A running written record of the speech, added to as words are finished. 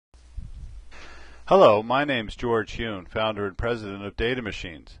Hello, my name's George Yoon, founder and president of Data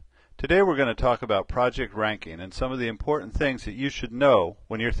Machines. Today we're going to talk about project ranking and some of the important things that you should know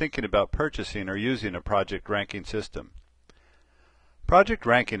when you're thinking about purchasing or using a project ranking system. Project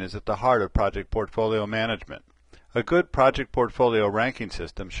ranking is at the heart of project portfolio management. A good project portfolio ranking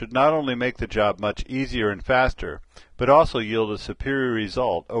system should not only make the job much easier and faster, but also yield a superior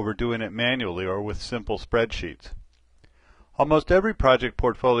result over doing it manually or with simple spreadsheets. Almost every project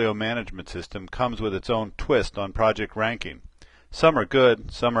portfolio management system comes with its own twist on project ranking. Some are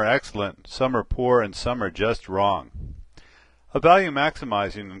good, some are excellent, some are poor, and some are just wrong. A value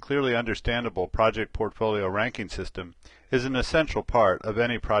maximizing and clearly understandable project portfolio ranking system is an essential part of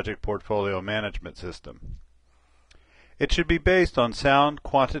any project portfolio management system. It should be based on sound,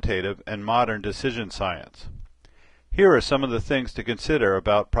 quantitative, and modern decision science. Here are some of the things to consider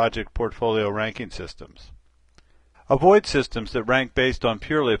about project portfolio ranking systems. Avoid systems that rank based on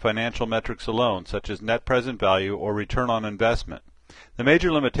purely financial metrics alone, such as net present value or return on investment. The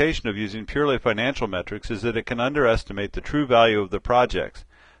major limitation of using purely financial metrics is that it can underestimate the true value of the projects,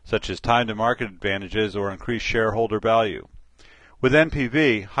 such as time to market advantages or increased shareholder value. With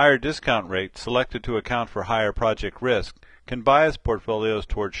NPV, higher discount rates selected to account for higher project risk can bias portfolios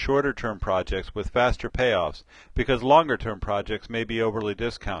towards shorter-term projects with faster payoffs because longer-term projects may be overly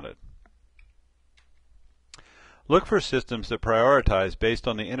discounted. Look for systems that prioritize based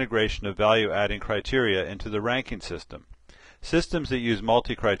on the integration of value-adding criteria into the ranking system. Systems that use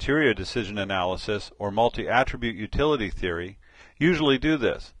multi-criteria decision analysis or multi-attribute utility theory usually do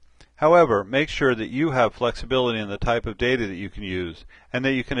this. However, make sure that you have flexibility in the type of data that you can use and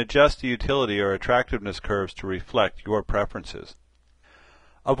that you can adjust the utility or attractiveness curves to reflect your preferences.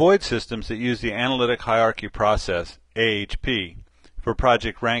 Avoid systems that use the analytic hierarchy process, AHP, for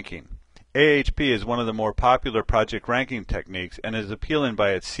project ranking. AHP is one of the more popular project ranking techniques and is appealing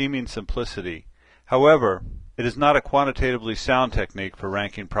by its seeming simplicity. However, it is not a quantitatively sound technique for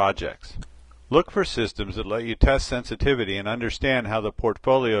ranking projects. Look for systems that let you test sensitivity and understand how the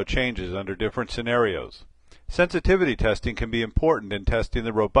portfolio changes under different scenarios. Sensitivity testing can be important in testing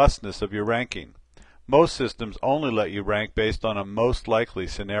the robustness of your ranking. Most systems only let you rank based on a most likely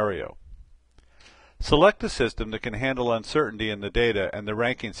scenario. Select a system that can handle uncertainty in the data and the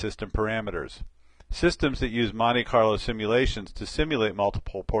ranking system parameters. Systems that use Monte Carlo simulations to simulate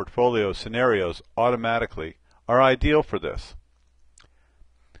multiple portfolio scenarios automatically are ideal for this.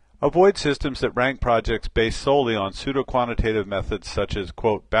 Avoid systems that rank projects based solely on pseudo-quantitative methods such as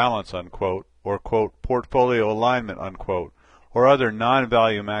quote, balance unquote, or quote, portfolio alignment unquote, or other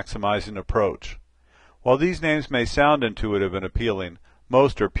non-value maximizing approach. While these names may sound intuitive and appealing,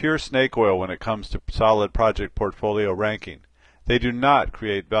 most are pure snake oil when it comes to solid project portfolio ranking. They do not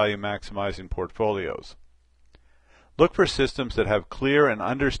create value maximizing portfolios. Look for systems that have clear and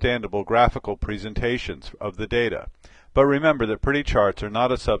understandable graphical presentations of the data. But remember that pretty charts are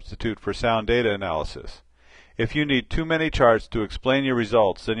not a substitute for sound data analysis. If you need too many charts to explain your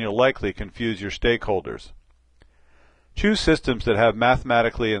results, then you'll likely confuse your stakeholders. Choose systems that have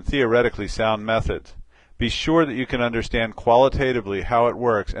mathematically and theoretically sound methods. Be sure that you can understand qualitatively how it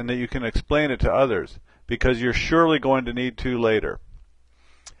works and that you can explain it to others, because you're surely going to need to later.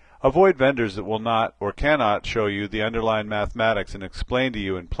 Avoid vendors that will not or cannot show you the underlying mathematics and explain to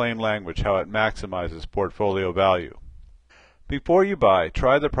you in plain language how it maximizes portfolio value. Before you buy,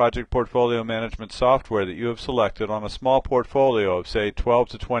 try the project portfolio management software that you have selected on a small portfolio of, say, 12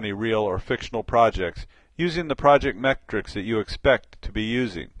 to 20 real or fictional projects using the project metrics that you expect to be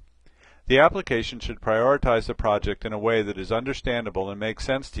using. The application should prioritize the project in a way that is understandable and makes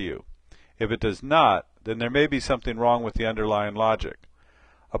sense to you. If it does not, then there may be something wrong with the underlying logic.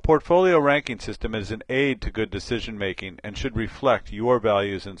 A portfolio ranking system is an aid to good decision making and should reflect your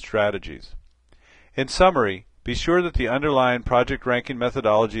values and strategies. In summary, be sure that the underlying project ranking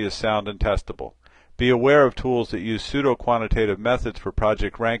methodology is sound and testable. Be aware of tools that use pseudo-quantitative methods for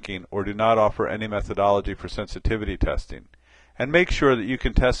project ranking or do not offer any methodology for sensitivity testing. And make sure that you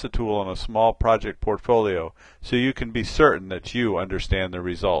can test the tool on a small project portfolio so you can be certain that you understand the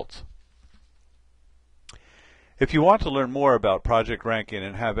results. If you want to learn more about project ranking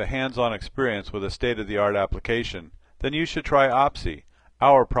and have a hands-on experience with a state-of-the-art application, then you should try OPSI,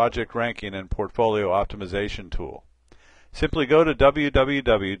 our project ranking and portfolio optimization tool. Simply go to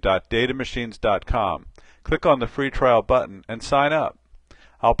www.datamachines.com, click on the free trial button, and sign up.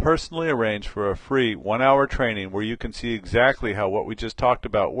 I'll personally arrange for a free 1-hour training where you can see exactly how what we just talked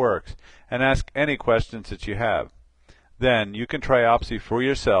about works and ask any questions that you have. Then you can try OPSI for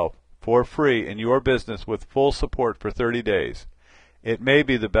yourself for free in your business with full support for 30 days. It may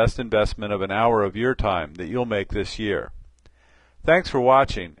be the best investment of an hour of your time that you'll make this year. Thanks for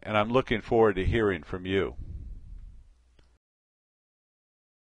watching, and I'm looking forward to hearing from you.